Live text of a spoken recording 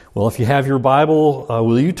Well, if you have your Bible,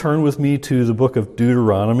 will you turn with me to the book of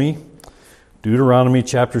Deuteronomy? Deuteronomy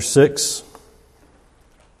chapter 6.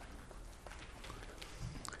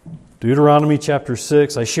 Deuteronomy chapter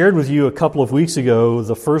 6. I shared with you a couple of weeks ago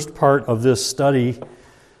the first part of this study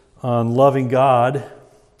on loving God.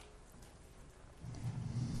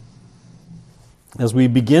 As we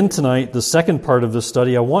begin tonight, the second part of this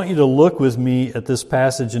study, I want you to look with me at this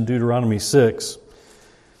passage in Deuteronomy 6.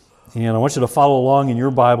 And I want you to follow along in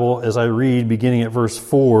your Bible as I read, beginning at verse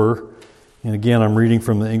 4. And again, I'm reading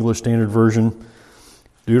from the English Standard Version.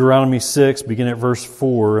 Deuteronomy 6, begin at verse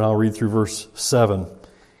 4, and I'll read through verse 7.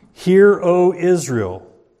 Hear, O Israel,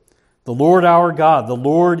 the Lord our God, the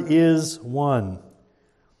Lord is one.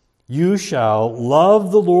 You shall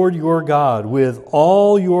love the Lord your God with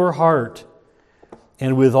all your heart,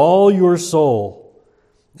 and with all your soul,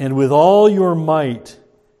 and with all your might.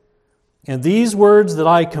 And these words that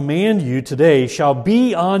I command you today shall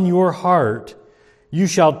be on your heart. You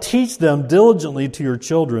shall teach them diligently to your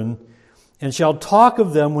children, and shall talk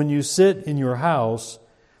of them when you sit in your house,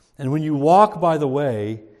 and when you walk by the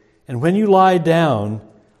way, and when you lie down,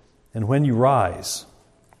 and when you rise.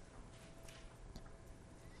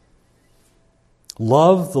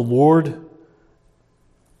 Love the Lord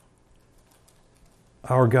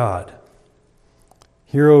our God.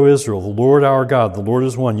 Hear, O Israel, the Lord our God, the Lord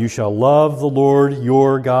is one. You shall love the Lord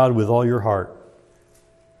your God with all your heart,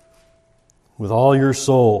 with all your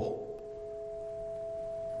soul,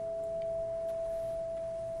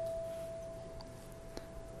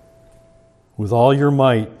 with all your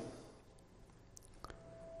might.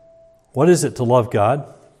 What is it to love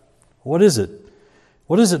God? What is it?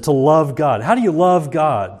 What is it to love God? How do you love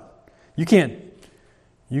God? You can't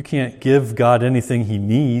give God anything He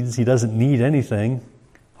needs. He doesn't need anything.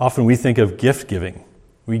 Often we think of gift giving.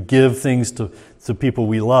 We give things to people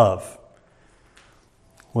we love.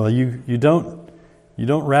 Well, you don't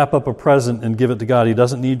wrap up a present and give it to God. He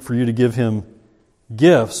doesn't need for you to give Him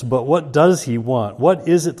gifts. But what does He want? What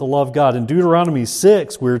is it to love God? In Deuteronomy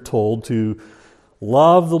 6, we're told to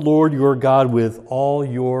love the Lord your God with all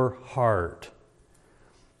your heart,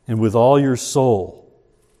 and with all your soul,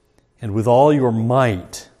 and with all your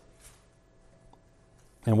might.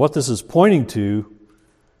 And what this is pointing to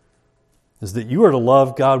is that you are to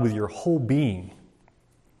love God with your whole being.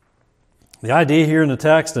 The idea here in the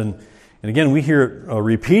text, and again we hear it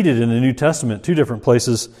repeated in the New Testament, two different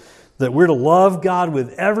places, that we're to love God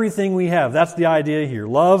with everything we have. That's the idea here.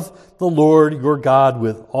 Love the Lord your God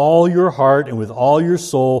with all your heart and with all your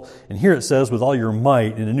soul. And here it says with all your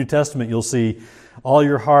might. In the New Testament you'll see all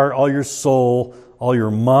your heart, all your soul, all your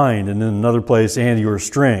mind, and in another place, and your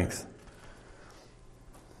strength.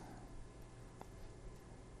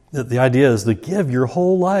 That the idea is to give your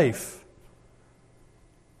whole life.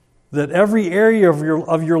 That every area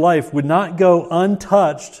of your life would not go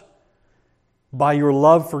untouched by your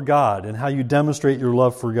love for God and how you demonstrate your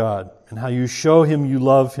love for God and how you show Him you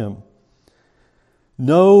love Him.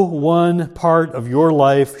 No one part of your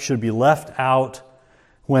life should be left out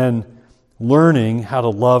when learning how to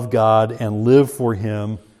love God and live for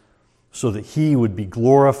Him so that He would be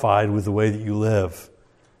glorified with the way that you live,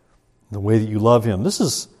 the way that you love Him. This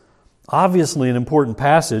is obviously an important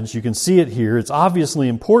passage. You can see it here. It's obviously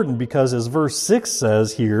important because as verse 6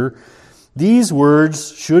 says here, these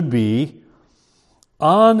words should be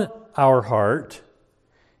on our heart,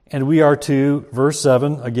 and we are to, verse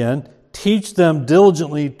 7 again, teach them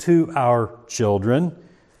diligently to our children,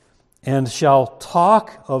 and shall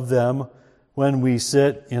talk of them when we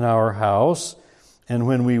sit in our house, and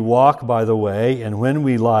when we walk by the way, and when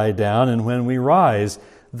we lie down, and when we rise.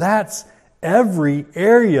 That's every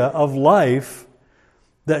area of life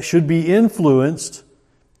that should be influenced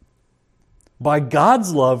by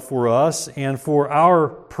God's love for us and for our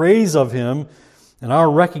praise of Him and our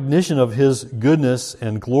recognition of His goodness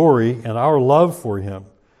and glory and our love for Him.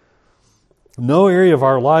 No area of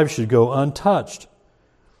our lives should go untouched.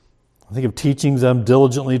 I think of teaching them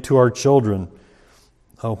diligently to our children.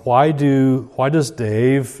 Why does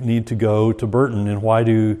Dave need to go to Burton, and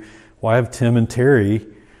why have Tim and Terry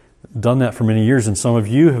done that for many years, and some of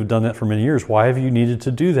you have done that for many years? Why have you needed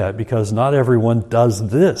to do that? Because not everyone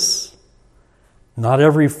does this. Not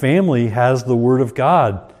every family has the Word of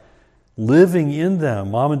God living in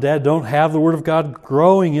them. Mom and Dad don't have the Word of God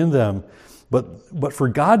growing in them. But for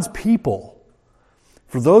God's people,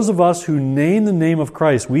 for those of us who name the name of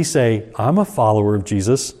Christ, we say, I'm a follower of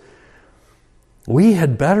Jesus. We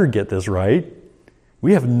had better get this right.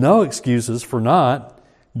 We have no excuses for not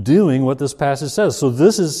doing what this passage says. So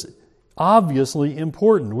this is obviously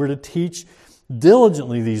important. We're to teach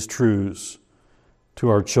diligently these truths to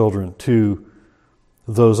our children, to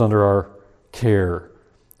those under our care.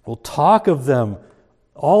 We'll talk of them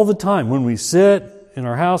all the time, when we sit in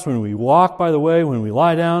our house, when we walk by the way, when we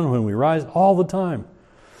lie down, when we rise, all the time.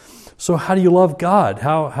 So how do you love God?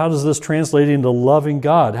 How does this translate into loving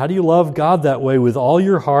God? How do you love God that way with all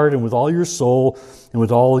your heart and with all your soul and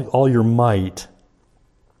with all your might?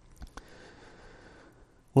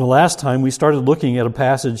 Well, last time we started looking at a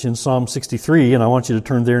passage in Psalm 63, and I want you to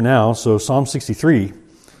turn there now. So Psalm 63.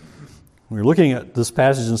 We're looking at this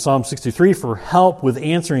passage in Psalm 63 for help with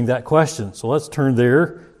answering that question. So let's turn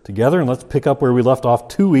there together and let's pick up where we left off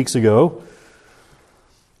 2 weeks ago.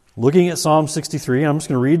 Looking at Psalm 63, I'm just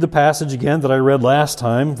going to read the passage again that I read last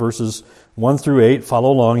time, verses 1 through 8.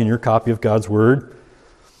 Follow along in your copy of God's Word.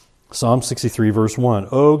 Psalm 63, verse 1.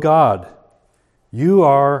 O God, you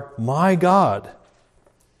are my God.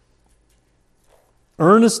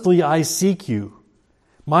 Earnestly I seek you.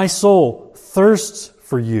 My soul thirsts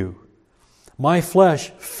for you. My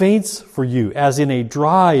flesh faints for you, as in a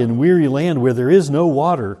dry and weary land where there is no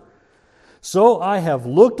water. So I have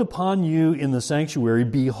looked upon you in the sanctuary,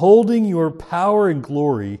 beholding your power and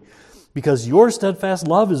glory. Because your steadfast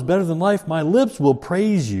love is better than life, my lips will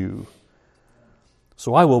praise you.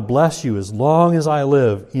 So I will bless you as long as I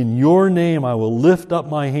live. In your name I will lift up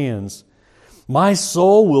my hands. My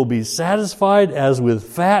soul will be satisfied as with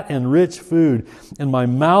fat and rich food, and my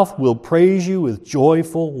mouth will praise you with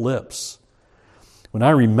joyful lips. When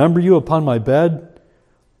I remember you upon my bed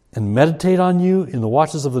and meditate on you in the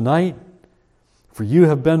watches of the night, for you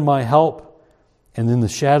have been my help, and in the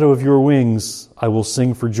shadow of your wings I will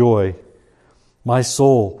sing for joy. My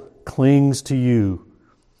soul clings to you.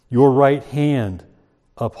 Your right hand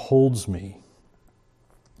upholds me.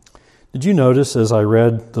 Did you notice as I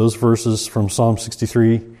read those verses from Psalm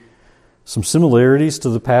 63 some similarities to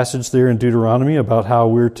the passage there in Deuteronomy about how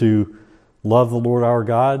we're to love the Lord our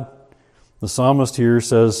God? The psalmist here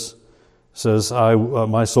says,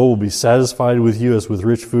 my soul will be satisfied with you as with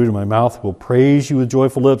rich food, and my mouth will praise you with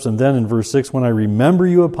joyful lips. And then in verse 6, when I remember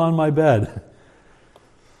you upon my bed.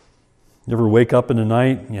 You ever wake up in the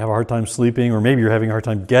night and you have a hard time sleeping, or maybe you're having a hard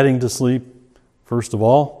time getting to sleep? First of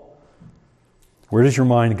all, where does your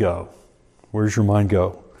mind go? Where does your mind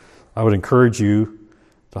go? I would encourage you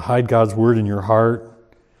to hide God's Word in your heart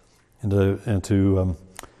and to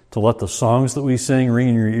let the songs that we sing ring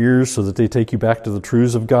in your ears so that they take you back to the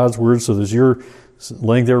truths of God's Word. So as you're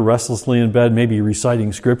laying there restlessly in bed, maybe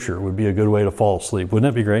reciting Scripture would be a good way to fall asleep.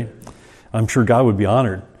 Wouldn't that be great? I'm sure God would be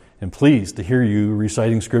honored and pleased to hear you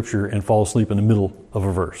reciting Scripture and fall asleep in the middle of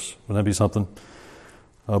a verse. Wouldn't that be something?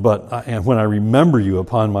 And when I remember you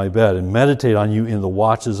upon my bed and meditate on you in the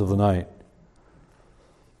watches of the night.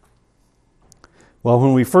 Well,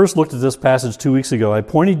 when we first looked at this passage 2 weeks ago, I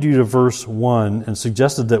pointed you to verse 1 and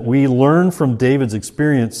suggested that we learn from David's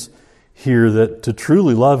experience here that to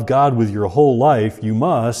truly love God with your whole life, you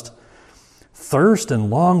must thirst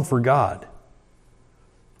and long for God.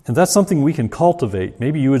 And that's something we can cultivate.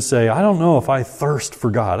 Maybe you would say, I don't know if I thirst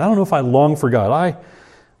for God. I don't know if I long for God.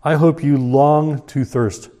 I hope you long to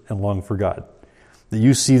thirst and long for God. That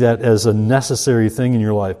you see that as a necessary thing in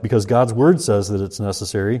your life, because God's Word says that it's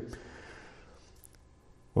necessary.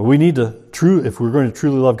 Well, we need to, if we're going to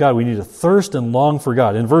truly love God, we need to thirst and long for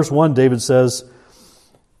God. In verse 1, David says,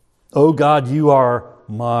 O God, you are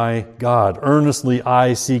my God. Earnestly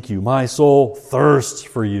I seek you. My soul thirsts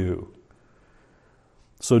for you.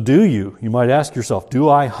 So do you? You might ask yourself, do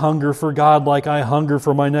I hunger for God like I hunger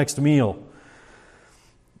for my next meal?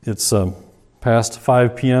 It's past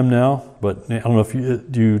 5 p.m. now, but I don't know if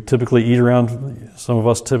you typically eat around, some of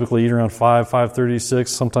us typically eat around 5:30,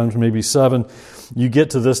 6, sometimes maybe 7. You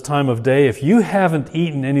get to this time of day, if you haven't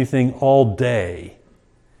eaten anything all day,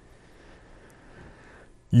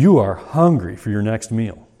 you are hungry for your next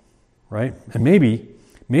meal, right? And maybe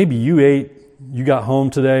you got home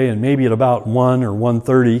today and maybe at about 1 or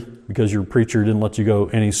 1:30 because your preacher didn't let you go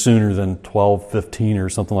any sooner than 12:15 or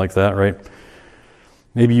something like that, right?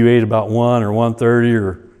 Maybe you ate about 1 or 1:30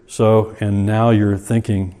 or so, and now you're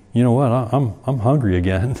thinking, you know what, I'm hungry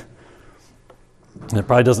again. And it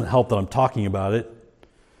probably doesn't help that I'm talking about it.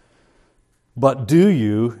 But do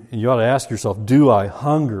you, and you ought to ask yourself, do I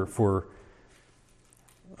hunger for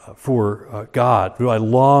God? Do I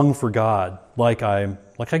long for God like I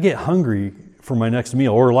get hungry for my next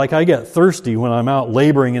meal, or like I get thirsty when I'm out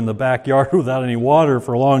laboring in the backyard without any water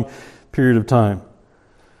for a long period of time?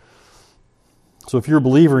 So if you're a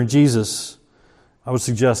believer in Jesus, I would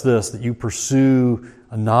suggest this, that you pursue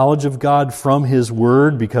a knowledge of God from His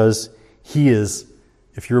Word, because He is,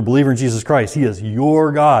 if you're a believer in Jesus Christ, He is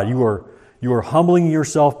your God. You are humbling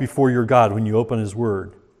yourself before your God when you open His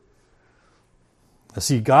Word.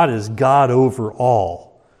 See, God is God over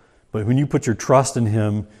all. But when you put your trust in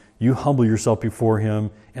Him, you humble yourself before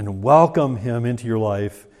Him and welcome Him into your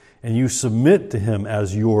life, and you submit to Him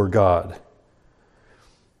as your God.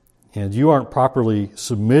 And you aren't properly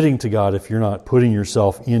submitting to God if you're not putting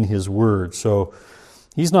yourself in His Word. So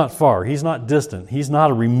He's not far. He's not distant. He's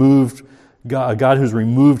not a God who's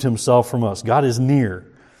removed Himself from us. God is near.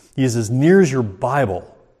 He is as near as your Bible.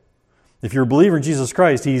 If you're a believer in Jesus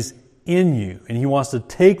Christ, He's in you, and He wants to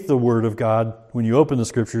take the Word of God when you open the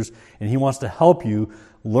Scriptures, and He wants to help you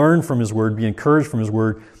learn from His Word, be encouraged from His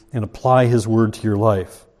Word, and apply His Word to your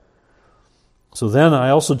life. So then I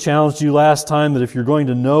also challenged you last time that if you're going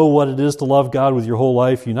to know what it is to love God with your whole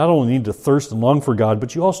life, you not only need to thirst and long for God,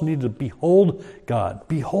 but you also need to behold God.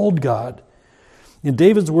 Behold God. In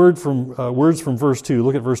David's words from verse 2,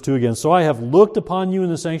 look at verse 2 again. So I have looked upon you in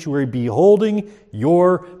the sanctuary, beholding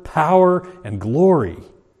your power and glory.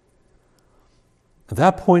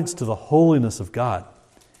 That points to the holiness of God,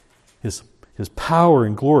 His power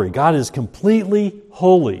and glory. God is completely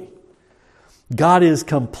holy. God is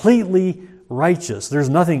completely righteous. There's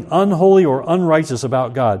nothing unholy or unrighteous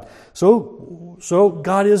about God. So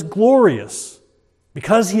God is glorious.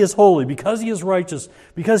 Because He is holy, because He is righteous,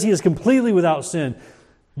 because He is completely without sin,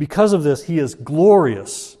 because of this, He is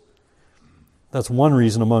glorious. That's one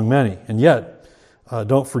reason among many. And yet,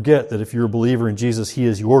 don't forget that if you're a believer in Jesus, He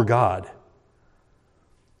is your God.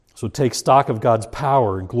 So take stock of God's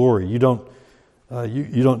power and glory. You don't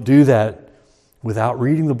do that without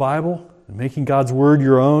reading the Bible and making God's Word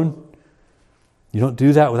your own. You don't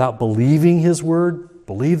do that without believing His Word.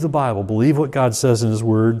 Believe the Bible. Believe what God says in His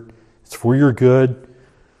Word. It's for your good.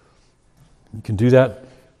 You can do that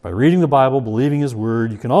by reading the Bible, believing His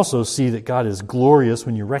Word. You can also see that God is glorious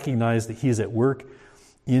when you recognize that He is at work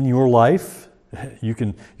in your life. You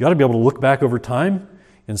ought to be able to look back over time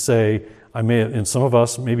and say, and some of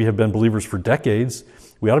us maybe have been believers for decades.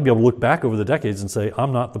 We ought to be able to look back over the decades and say,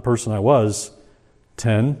 I'm not the person I was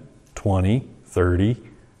 10, 20, 30,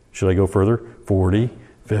 should I go further? 40,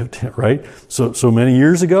 50, right? So many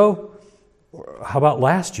years ago. How about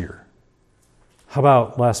last year? How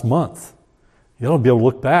about last month? You ought to be able to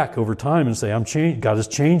look back over time and say, God is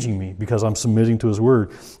changing me because I'm submitting to His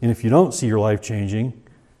Word. And if you don't see your life changing,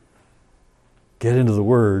 get into the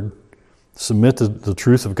Word, submit to the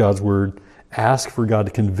truth of God's Word, ask for God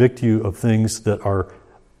to convict you of things that are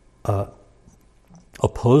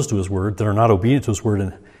opposed to His Word, that are not obedient to His Word,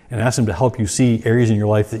 and ask Him to help you see areas in your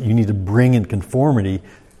life that you need to bring in conformity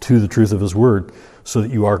to the truth of His Word so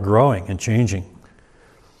that you are growing and changing.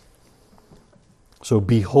 So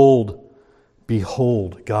behold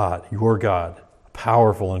God, your God,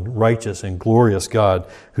 powerful and righteous and glorious God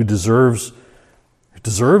who deserves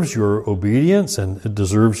your obedience and it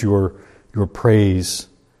deserves your praise.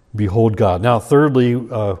 Behold God. Now, thirdly,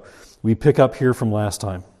 we pick up here from last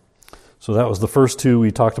time. So that was the first two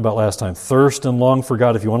we talked about last time. Thirst and long for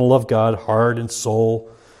God. If you want to love God, heart and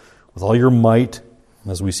soul, with all your might,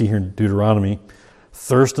 as we see here in Deuteronomy,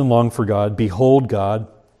 thirst and long for God. Behold God.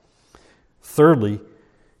 Thirdly,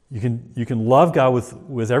 you can love God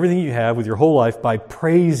with everything you have, with your whole life, by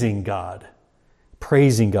praising God.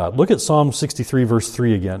 Praising God. Look at Psalm 63, verse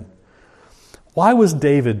 3 again. Why was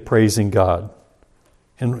David praising God?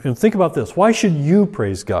 And think about this. Why should you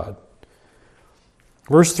praise God?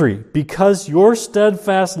 Verse 3, because your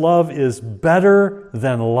steadfast love is better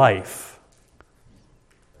than life.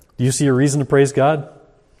 Do you see a reason to praise God?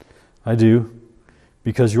 I do.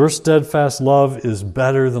 Because your steadfast love is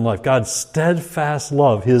better than life. God's steadfast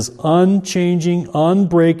love, His unchanging,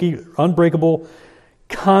 unbreakable,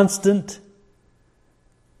 constant,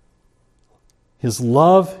 His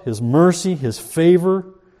love, His mercy, His favor.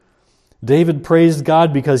 David praised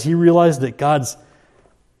God because he realized that God's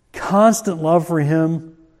constant love for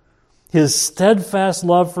him, His steadfast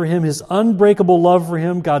love for him, His unbreakable love for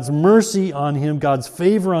him, God's mercy on him, God's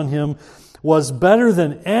favor on him, was better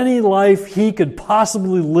than any life he could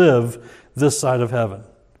possibly live this side of heaven.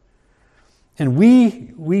 And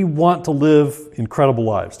we want to live incredible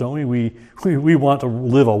lives, don't we? We want to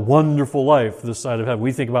live a wonderful life this side of heaven.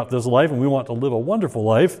 We think about this life and we want to live a wonderful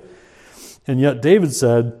life. And yet David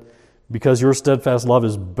said, because your steadfast love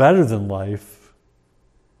is better than life,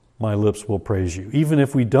 my lips will praise you. Even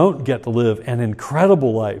if we don't get to live an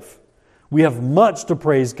incredible life, we have much to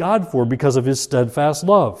praise God for because of His steadfast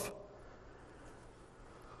love.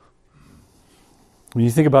 When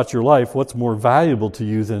you think about your life, what's more valuable to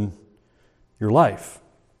you than your life?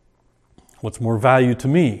 What's more value to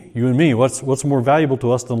me, you and me? What's more valuable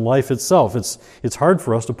to us than life itself? It's hard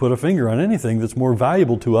for us to put a finger on anything that's more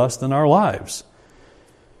valuable to us than our lives.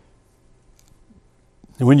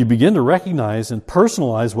 And when you begin to recognize and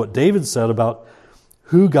personalize what David said about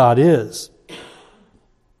who God is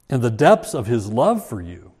and the depths of His love for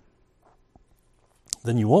you,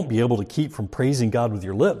 then you won't be able to keep from praising God with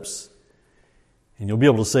your lips. And you'll be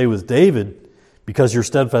able to say with David, because your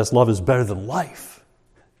steadfast love is better than life,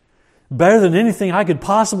 better than anything I could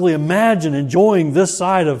possibly imagine enjoying this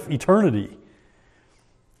side of eternity.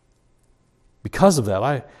 Because of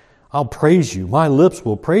that, I'll praise you. My lips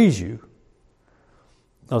will praise you.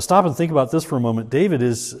 Now stop and think about this for a moment. David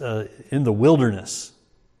is in the wilderness.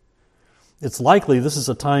 It's likely this is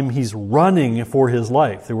a time he's running for his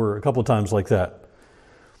life. There were a couple of times like that.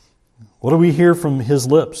 What do we hear from his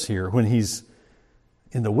lips here when he's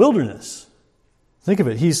in the wilderness? Think of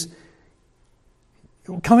it. He's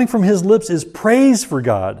coming from his lips is praise for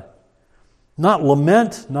God, not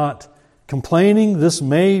lament, not complaining. This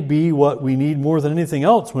may be what we need more than anything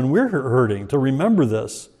else when we're hurting, to remember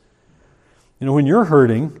this. You know, when you're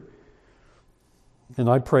hurting, and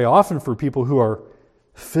I pray often for people who are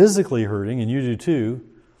physically hurting, and you do too.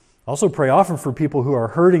 I also pray often for people who are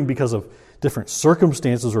hurting because of different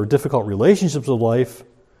circumstances or difficult relationships of life.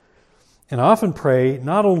 And I often pray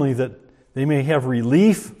not only that they may have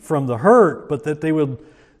relief from the hurt, but that they would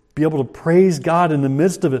be able to praise God in the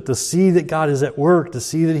midst of it, to see that God is at work, to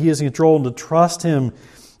see that He is in control, and to trust Him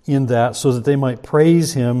in that so that they might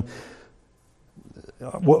praise Him.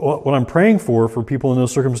 What I'm praying for people in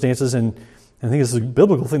those circumstances, and I think it's a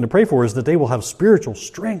biblical thing to pray for, is that they will have spiritual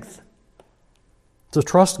strength to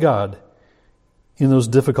trust God in those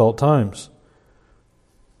difficult times.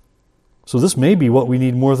 So this may be what we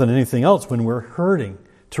need more than anything else when we're hurting,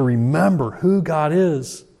 to remember who God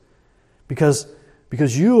is. Because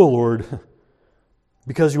you, O Lord,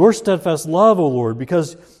 because your steadfast love, O Lord,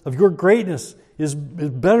 because of your greatness is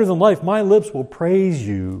better than life, my lips will praise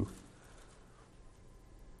you.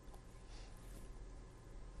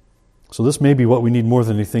 So this may be what we need more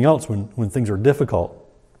than anything else when things are difficult.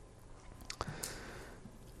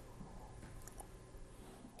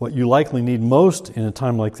 What you likely need most in a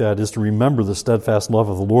time like that is to remember the steadfast love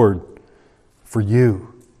of the Lord for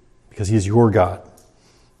you, because He is your God,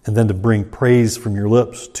 and then to bring praise from your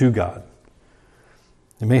lips to God.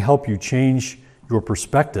 It may help you change your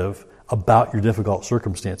perspective about your difficult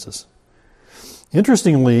circumstances.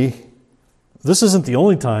 Interestingly, this isn't the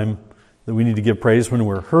only time that we need to give praise when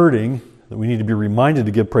we're hurting, that we need to be reminded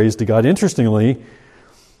to give praise to God. Interestingly,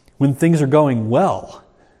 when things are going well,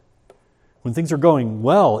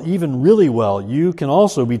 even really well, you can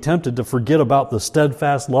also be tempted to forget about the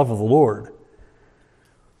steadfast love of the Lord.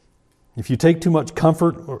 If you take too much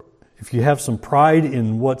comfort, or if you have some pride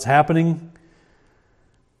in what's happening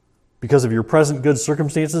because of your present good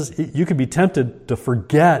circumstances, you can be tempted to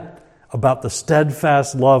forget about the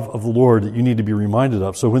steadfast love of the Lord that you need to be reminded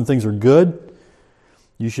of. So when things are good,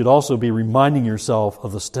 you should also be reminding yourself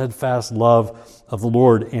of the steadfast love of the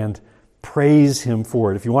Lord and praise Him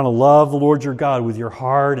for it. If you want to love the Lord your God with your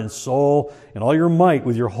heart and soul and all your might,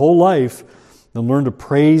 with your whole life, then learn to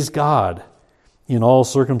praise God in all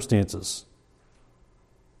circumstances.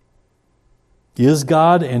 Is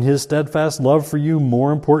God and His steadfast love for you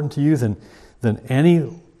more important to you than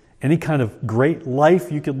any kind of great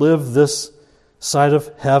life you could live this side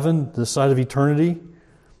of heaven, this side of eternity?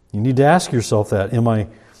 You need to ask yourself that. Am I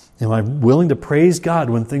willing to praise God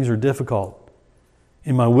when things are difficult?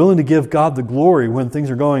 Am I willing to give God the glory when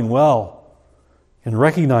things are going well? And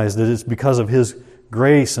recognize that it's because of His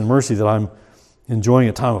grace and mercy that I'm enjoying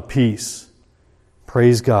a time of peace.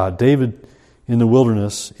 Praise God. David in the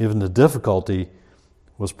wilderness, even the difficulty,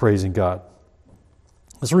 was praising God.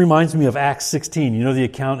 This reminds me of Acts 16. You know the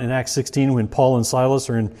account in Acts 16 when Paul and Silas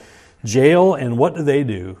are in jail, and what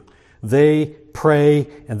do? They pray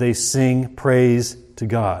and they sing praise to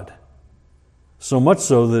God. So much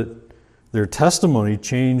so that their testimony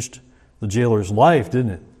changed the jailer's life,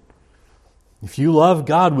 didn't it? If you love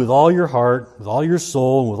God with all your heart, with all your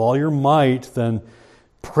soul, and with all your might, then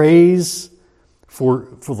praise for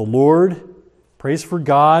the Lord, praise for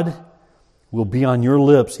God will be on your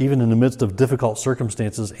lips even in the midst of difficult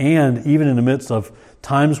circumstances, and even in the midst of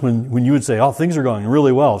times when you would say, oh, things are going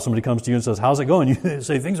really well. If somebody comes to you and says, how's it going? You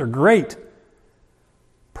say, things are great.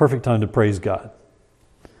 Perfect time to praise God.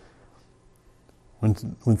 When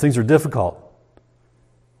things are difficult,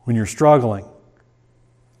 when you're struggling,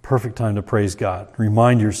 perfect time to praise God.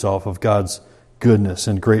 Remind yourself of God's goodness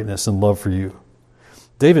and greatness and love for you.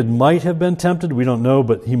 David might have been tempted, we don't know,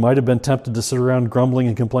 but he might have been tempted to sit around grumbling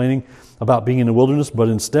and complaining about being in the wilderness, but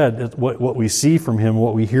instead, what we see from him,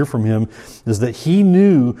 what we hear from him, is that he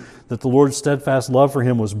knew that the Lord's steadfast love for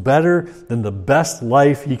him was better than the best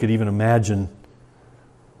life he could even imagine.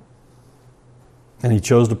 And he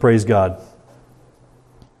chose to praise God.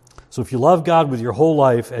 So if you love God with your whole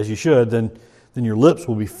life, as you should, then your lips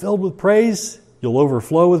will be filled with praise. You'll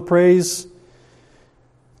overflow with praise.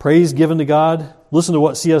 Praise given to God. Listen to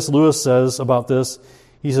what C.S. Lewis says about this.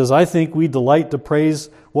 He says, I think we delight to praise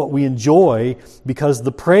what we enjoy because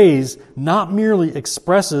the praise not merely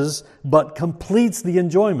expresses but completes the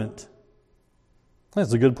enjoyment.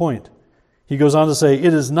 That's a good point. He goes on to say,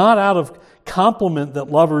 it is not out of compliment that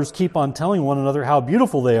lovers keep on telling one another how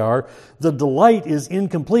beautiful they are. The delight is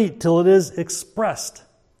incomplete till it is expressed.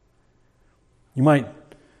 You might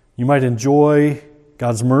enjoy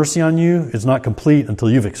God's mercy on you. It's not complete until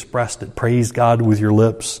you've expressed it. Praise God with your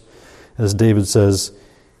lips, as David says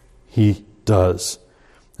he does.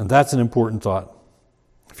 And that's an important thought.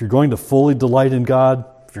 If you're going to fully delight in God,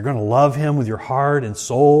 if you're going to love Him with your heart and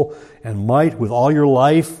soul and might, with all your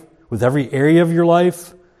life, with every area of your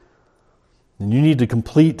life, then you need to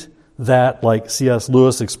complete that, like C.S.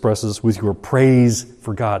 Lewis expresses, with your praise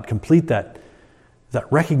for God. Complete that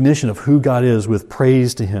recognition of who God is with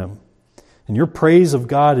praise to Him. And your praise of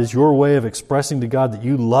God is your way of expressing to God that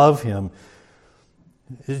you love Him.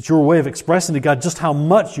 It's your way of expressing to God just how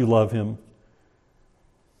much you love Him.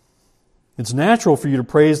 It's natural for you to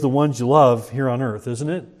praise the ones you love here on earth, isn't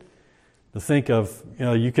it? To think of,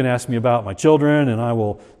 you can ask me about my children and I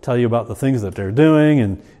will tell you about the things that they're doing,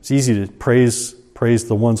 and it's easy to praise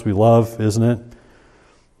the ones we love, isn't it?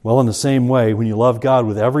 Well, in the same way, when you love God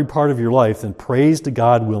with every part of your life, then praise to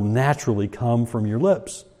God will naturally come from your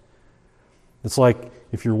lips. It's like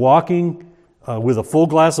if you're walking with a full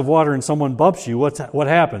glass of water and someone bumps you, what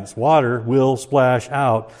happens? Water will splash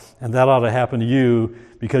out, and that ought to happen to you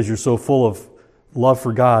because you're so full of love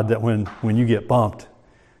for God that when you get bumped,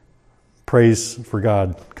 praise for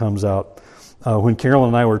God comes out. When Carolyn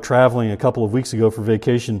and I were traveling a couple of weeks ago for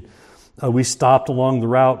vacation, we stopped along the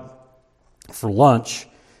route for lunch,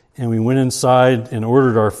 and we went inside and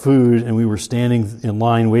ordered our food, and we were standing in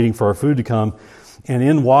line waiting for our food to come. And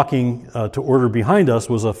in walking to order behind us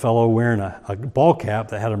was a fellow wearing a ball cap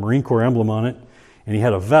that had a Marine Corps emblem on it, and he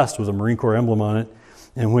had a vest with a Marine Corps emblem on it.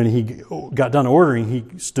 And when he got done ordering,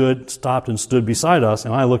 he stopped and stood beside us,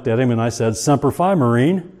 and I looked at him and I said, "Semper Fi,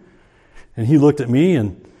 Marine." And he looked at me,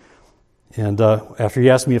 and after he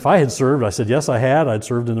asked me if I had served, I said, yes, I had. I'd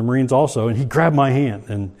served in the Marines also. And he grabbed my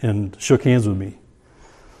hand and shook hands with me.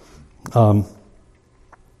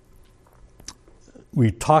 We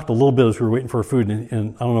talked a little bit as we were waiting for our food,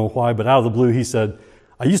 and I don't know why, but out of the blue, he said,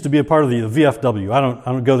 I used to be a part of the VFW. I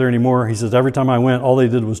don't go there anymore. He says, every time I went, all they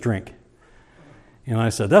did was drink. And I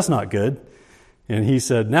said, that's not good. And he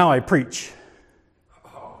said, now I preach.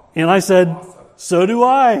 And I said, so do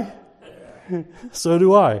I. So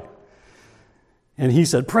do I. And he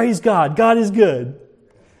said, praise God. God is good.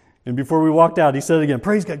 And before we walked out, he said it again,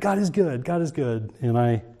 praise God. God is good. God is good. And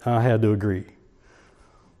I had to agree.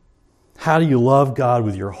 How do you love God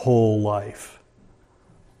with your whole life?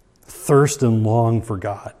 Thirst and long for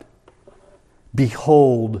God.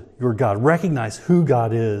 Behold your God. Recognize who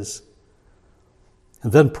God is.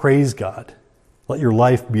 And then praise God. Let your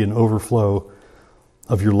life be an overflow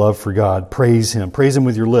of your love for God. Praise Him. Praise Him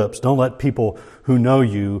with your lips. Don't let people who know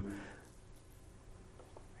you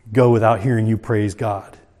go without hearing you praise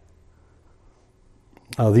God.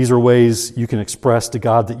 These are ways you can express to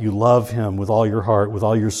God that you love Him with all your heart, with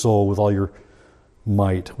all your soul, with all your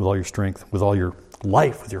might, with all your strength, with all your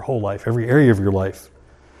life, with your whole life, every area of your life.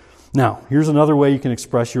 Now, here's another way you can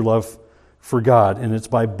express your love for God, and it's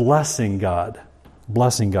by blessing God.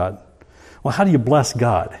 Blessing God. Well, how do you bless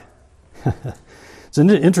God? It's an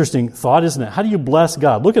interesting thought, isn't it? How do you bless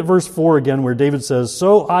God? Look at verse 4 again, where David says,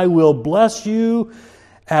 so I will bless you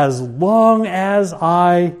as long as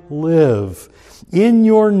I live. In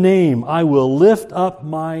your name I will lift up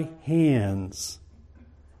my hands.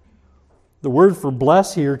 The word for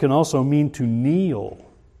bless here can also mean to kneel.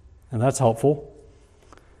 And that's helpful,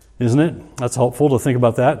 isn't it? That's helpful to think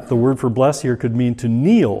about that. The word for bless here could mean to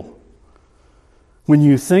kneel. When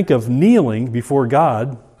you think of kneeling before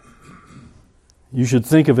God, you should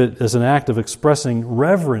think of it as an act of expressing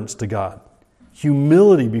reverence to God,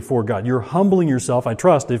 humility before God. You're humbling yourself. I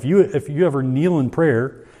trust if you ever kneel in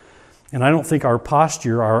prayer, and I don't think our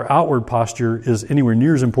posture, our outward posture, is anywhere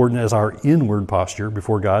near as important as our inward posture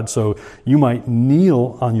before God. So you might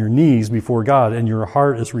kneel on your knees before God, and your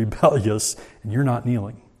heart is rebellious, and you're not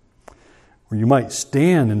kneeling. Or you might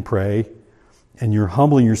stand and pray, and you're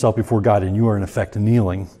humbling yourself before God, and you are in effect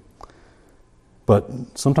kneeling. But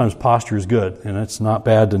sometimes posture is good, and it's not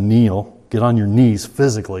bad to kneel. Get on your knees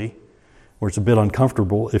physically, where it's a bit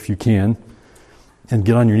uncomfortable if you can, and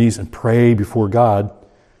get on your knees and pray before God.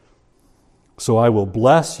 So I will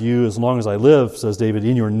bless you as long as I live, says David.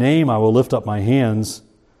 In your name I will lift up my hands.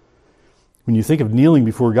 When you think of kneeling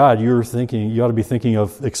before God, you ought to be thinking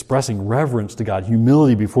of expressing reverence to God,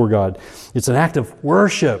 humility before God. It's an act of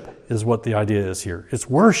worship is what the idea is here. It's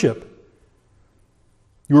worship.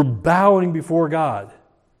 You're bowing before God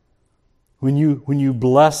when you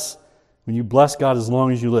bless God as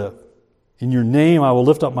long as you live. In your name I will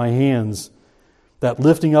lift up my hands. That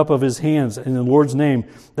lifting up of his hands in the Lord's name,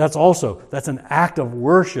 that's an act of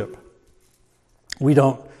worship. We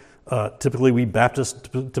don't, we Baptists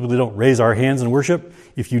typically don't raise our hands in worship.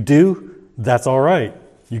 If you do, that's all right.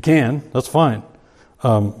 You can, that's fine.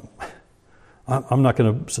 I'm not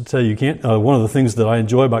going to tell you can't. One of the things that I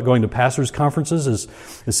enjoy about going to pastors' conferences is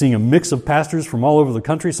seeing a mix of pastors from all over the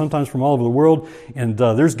country, sometimes from all over the world. And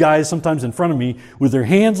there's guys sometimes in front of me with their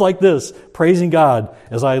hands like this, praising God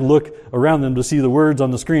as I look around them to see the words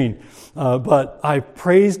on the screen. But I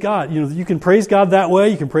praise God. You can praise God that way.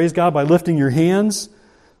 You can praise God by lifting your hands.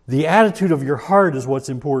 The attitude of your heart is what's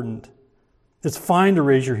important. It's fine to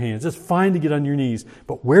raise your hands. It's fine to get on your knees.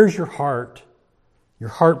 But where's your heart? Your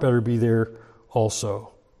heart better be there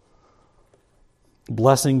also.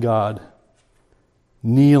 Blessing God,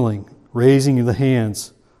 kneeling, raising the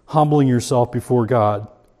hands, humbling yourself before God.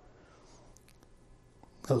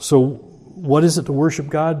 So what is it to worship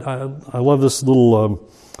God? I love this little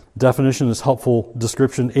definition, this helpful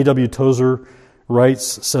description. A.W. Tozer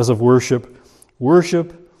says of worship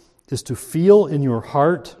is to feel in your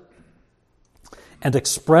heart and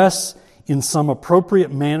express in some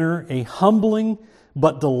appropriate manner a humbling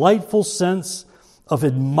but delightful sense of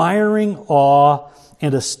admiring awe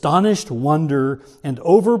and astonished wonder and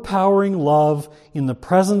overpowering love in the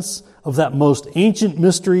presence of that most ancient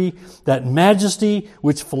mystery, that majesty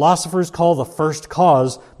which philosophers call the first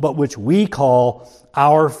cause, but which we call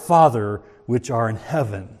our Father which are in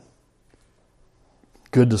heaven.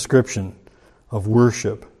 Good description of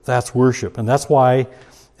worship. That's worship. And that's why,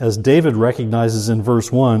 as David recognizes in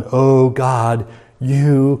verse 1, "O God,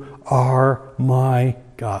 you are my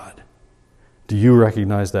God." Do you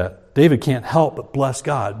recognize that? David can't help but bless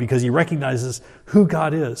God because he recognizes who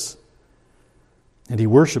God is. And he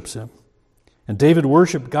worships him. And David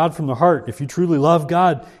worshiped God from the heart. If you truly love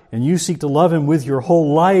God and you seek to love him with your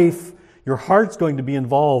whole life, your heart's going to be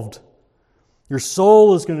involved. Your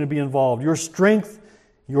soul is going to be involved. Your strength,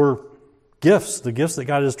 your gifts, the gifts that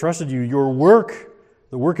God has trusted you, your work,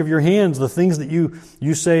 the work of your hands, the things that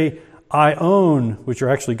you say, I own, which are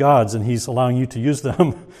actually God's, and he's allowing you to use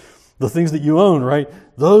them. The things that you own, right?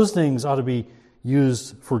 Those things ought to be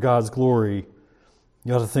used for God's glory.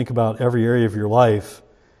 You ought to think about every area of your life,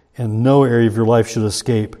 and no area of your life should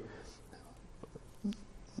escape.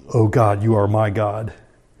 Oh God, you are my God,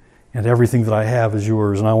 and everything that I have is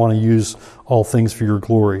yours, and I want to use all things for your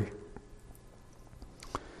glory.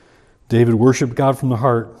 David worshiped God from the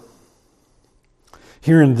heart.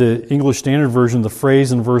 Here in the English Standard Version, the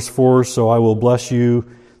phrase in verse 4, "So I will bless you,"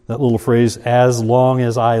 that little phrase, "as long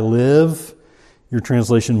as I live," your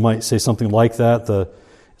translation might say something like that.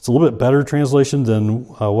 It's a little bit better translation than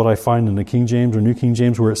what I find in the King James or New King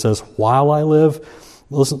James, where it says, "while I live."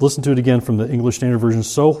 Listen to it again from the English Standard Version.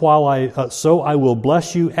 So I will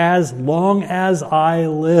bless you as long as I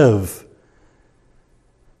live."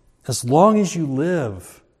 As long as you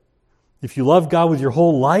live. If you love God with your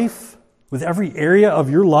whole life, with every area of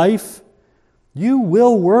your life, you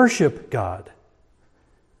will worship God.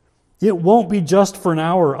 It won't be just for an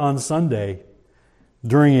hour on Sunday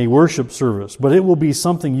during a worship service, but it will be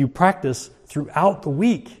something you practice throughout the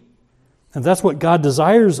week. And that's what God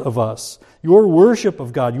desires of us. Your worship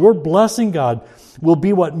of God, your blessing God, will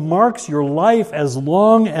be what marks your life as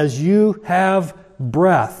long as you have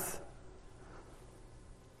breath.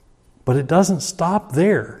 But it doesn't stop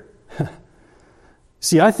there.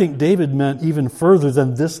 See, I think David meant even further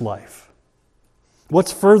than this life.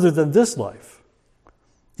 What's further than this life?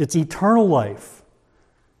 It's eternal life.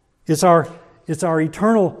 It's our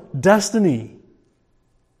eternal destiny.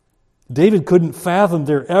 David couldn't fathom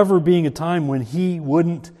there ever being a time when he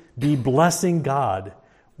wouldn't be blessing God,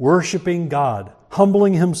 worshiping God,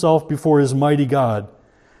 humbling himself before his mighty God.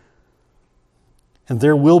 And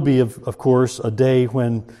there will be, of course, a day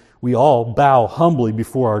when we all bow humbly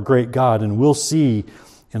before our great God, and we'll see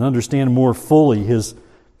and understand more fully his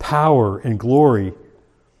power and glory,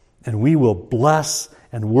 and we will bless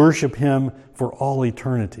and worship him for all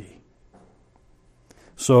eternity.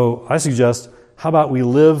 So I suggest, how about we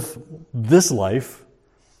live this life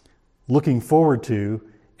looking forward to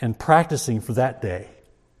and practicing for that day?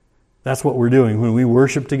 That's what we're doing when we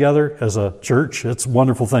worship together as a church. It's a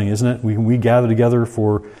wonderful thing, isn't it? We gather together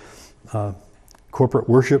for corporate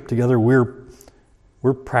worship together. We're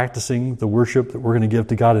we're practicing the worship that we're going to give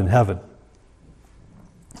to God in heaven.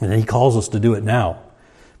 And He calls us to do it now,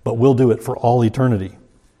 but we'll do it for all eternity.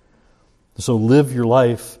 So live your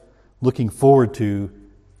life looking forward to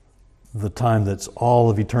the time that's all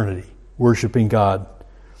of eternity, worshiping God.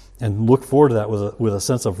 And look forward to that with a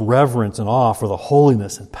sense of reverence and awe for the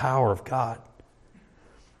holiness and power of God.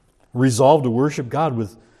 Resolve to worship God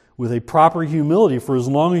with a proper humility for as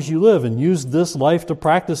long as you live, and use this life to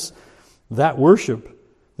practice that worship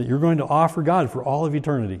that you're going to offer God for all of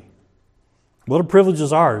eternity. What a privilege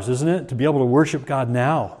is ours, isn't it? To be able to worship God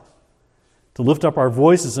now, to lift up our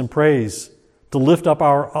voices in praise, to lift up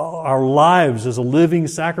our lives as a living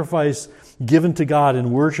sacrifice given to God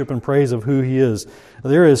in worship and praise of who He is.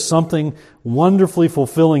 There is something wonderfully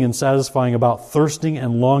fulfilling and satisfying about thirsting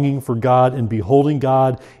and longing for God and beholding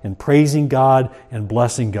God and praising God and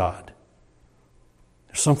blessing God.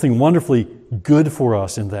 There's something wonderfully good for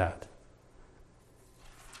us in that.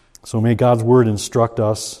 So may God's Word instruct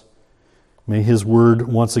us. May His Word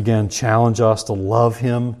once again challenge us to love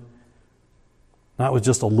Him, not with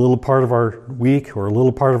just a little part of our week or a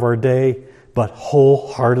little part of our day, but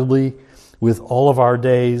wholeheartedly with all of our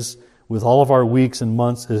days, with all of our weeks and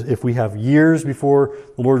months. If we have years before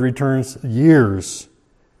the Lord returns, years,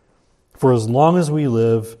 for as long as we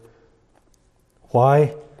live.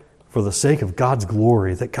 Why? For the sake of God's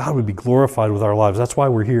glory, that God would be glorified with our lives. That's why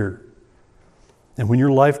we're here. And when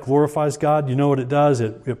your life glorifies God, you know what it does?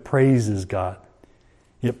 It praises God.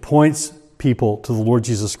 It points people to the Lord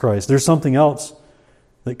Jesus Christ. There's something else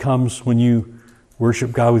that comes when you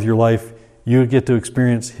worship God with your life. You get to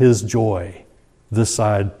experience His joy this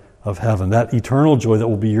side of heaven. That eternal joy that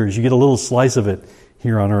will be yours. You get a little slice of it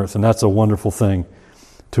here on earth, and that's a wonderful thing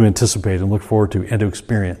to anticipate and look forward to and to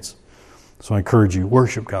experience. So I encourage you,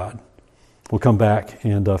 worship God. We'll come back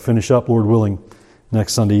and finish up, Lord willing,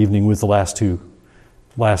 next Sunday evening with the last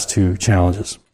two challenges.